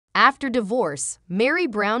After divorce, Meri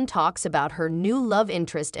Brown talks about her new love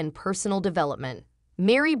interest and personal development.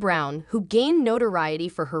 Meri Brown, who gained notoriety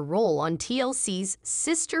for her role on TLC's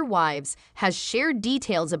Sister Wives, has shared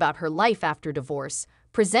details about her life after divorce,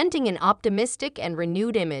 presenting an optimistic and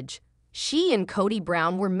renewed image. She and Kody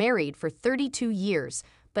Brown were married for 32 years,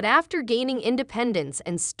 but after gaining independence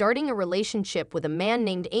and starting a relationship with a man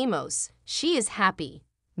named Amos, she is happy.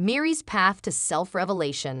 Meri's path to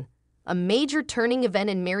self-revelation. A major turning event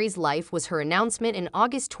in Meri's life was her announcement in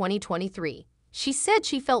August 2023. She said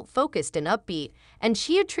she felt focused and upbeat, and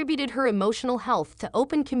she attributed her emotional health to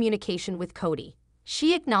open communication with Kody.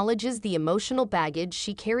 She acknowledges the emotional baggage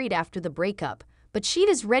she carried after the breakup, but she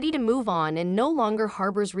is ready to move on and no longer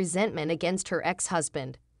harbors resentment against her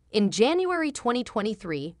ex-husband. In January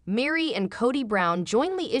 2023, Meri and Kody Brown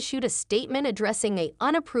jointly issued a statement addressing an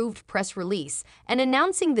unapproved press release and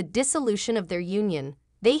announcing the dissolution of their union.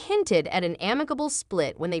 They hinted at an amicable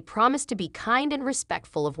split when they promised to be kind and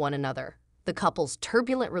respectful of one another. The couple's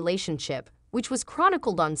turbulent relationship, which was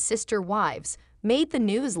chronicled on Sister Wives, made the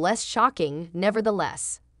news less shocking,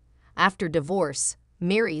 nevertheless. After divorce,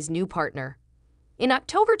 Meri's new partner. In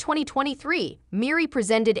October 2023, Meri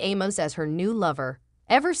presented Amos as her new lover.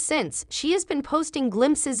 Ever since, she has been posting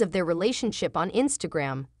glimpses of their relationship on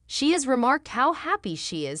Instagram. She has remarked how happy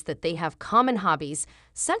she is that they have common hobbies,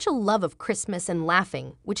 such a love of Christmas and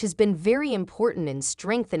laughing, which has been very important in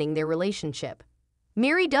strengthening their relationship.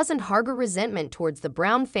 Meri doesn't harbor resentment towards the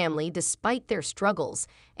Brown family despite their struggles,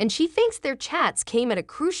 and she thinks their chats came at a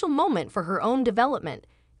crucial moment for her own development.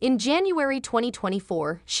 In January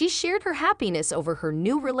 2024, she shared her happiness over her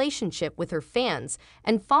new relationship with her fans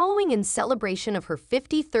and following in celebration of her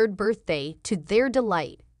 53rd birthday to their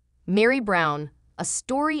delight. Meri Brown, a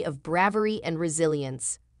story of bravery and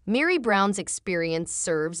resilience. Meri Brown's experience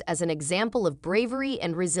serves as an example of bravery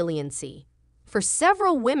and resiliency. For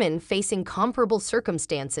several women facing comparable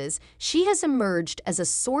circumstances, she has emerged as a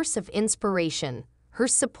source of inspiration. Her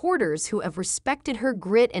supporters, who have respected her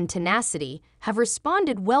grit and tenacity, have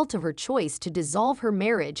responded well to her choice to dissolve her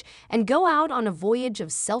marriage and go out on a voyage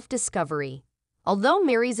of self-discovery. Although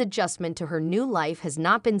Meri's adjustment to her new life has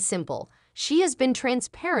not been simple, she has been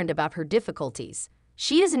transparent about her difficulties.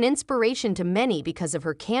 She is an inspiration to many because of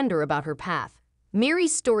her candor about her path.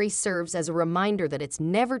 Meri's story serves as a reminder that it's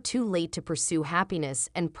never too late to pursue happiness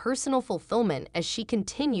and personal fulfillment as she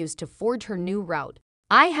continues to forge her new route.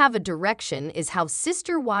 I Have a Direction is how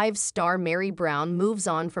Sister Wives star Meri Brown moves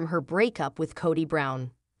on from her breakup with Kody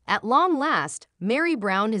Brown. At long last, Meri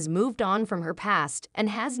Brown has moved on from her past and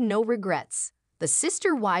has no regrets. The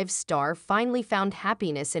Sister Wives star finally found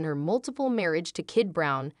happiness in her multiple marriage to Kid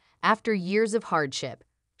Brown after years of hardship.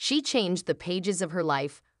 She changed the pages of her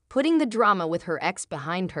life, putting the drama with her ex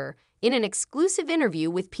behind her in an exclusive interview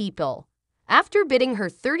with People. After bidding her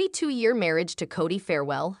 32-year marriage to Kody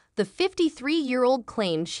farewell, the 53-year-old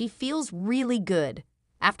claimed she feels really good.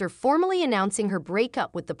 After formally announcing her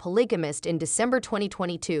breakup with the polygamist in December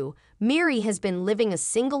 2022, Meri has been living a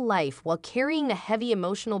single life while carrying a heavy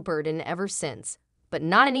emotional burden ever since. But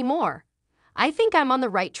not anymore. "I think I'm on the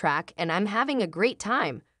right track and I'm having a great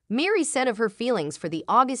time," Meri said of her feelings for the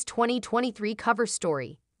August 2023 cover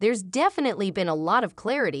story. "There's definitely been a lot of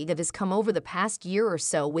clarity that has come over the past year or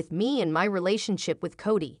so with me and my relationship with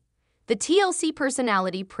Kody." The TLC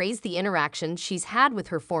personality praised the interaction she's had with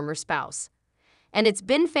her former spouse. "And it's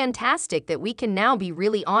been fantastic that we can now be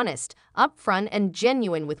really honest, upfront, and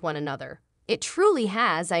genuine with one another. It truly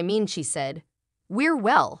has, she said. "We're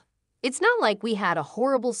well. It's not like we had a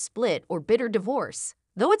horrible split or bitter divorce.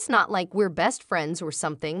 Though it's not like we're best friends or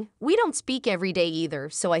something, we don't speak every day either,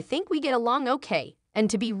 so I think we get along okay. And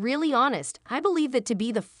to be really honest, I believe that to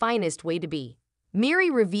be the finest way to be." Meri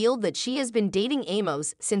revealed that she has been dating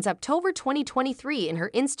Amos since October 2023 in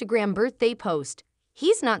her Instagram birthday post.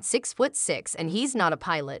 "He's not 6'6" and he's not a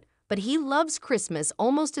pilot, but he loves Christmas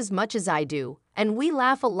almost as much as I do, and we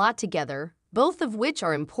laugh a lot together, both of which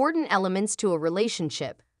are important elements to a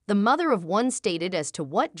relationship," the mother of one stated as to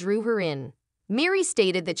what drew her in. Meri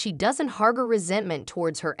stated that she doesn't harbor resentment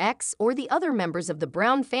towards her ex or the other members of the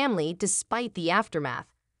Brown family despite the aftermath.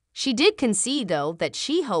 She did concede, though, that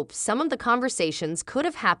she hopes some of the conversations could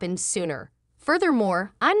have happened sooner.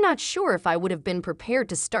 "Furthermore, I'm not sure if I would have been prepared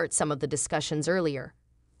to start some of the discussions earlier.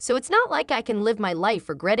 So it's not like I can live my life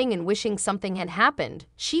regretting and wishing something had happened,"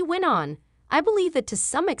 she went on. "I believe that to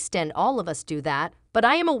some extent all of us do that, but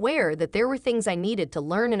I am aware that there were things I needed to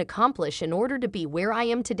learn and accomplish in order to be where I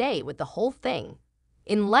am today with the whole thing.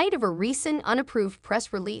 In light of a recent unapproved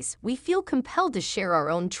press release, we feel compelled to share our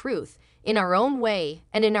own truth, in our own way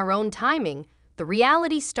and in our own timing. The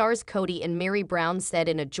reality stars Cody and Meri Brown said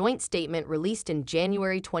in a joint statement released in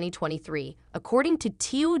January 2023, according to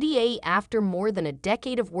TODA, after more than a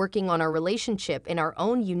decade of working on our relationship in our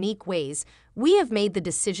own unique ways, we have made the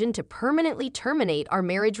decision to permanently terminate our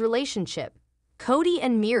marriage relationship. Cody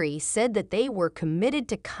and Meri said that they were committed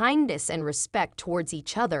to kindness and respect towards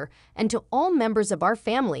each other and to all members of our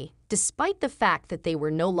family, despite the fact that they were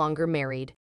no longer married.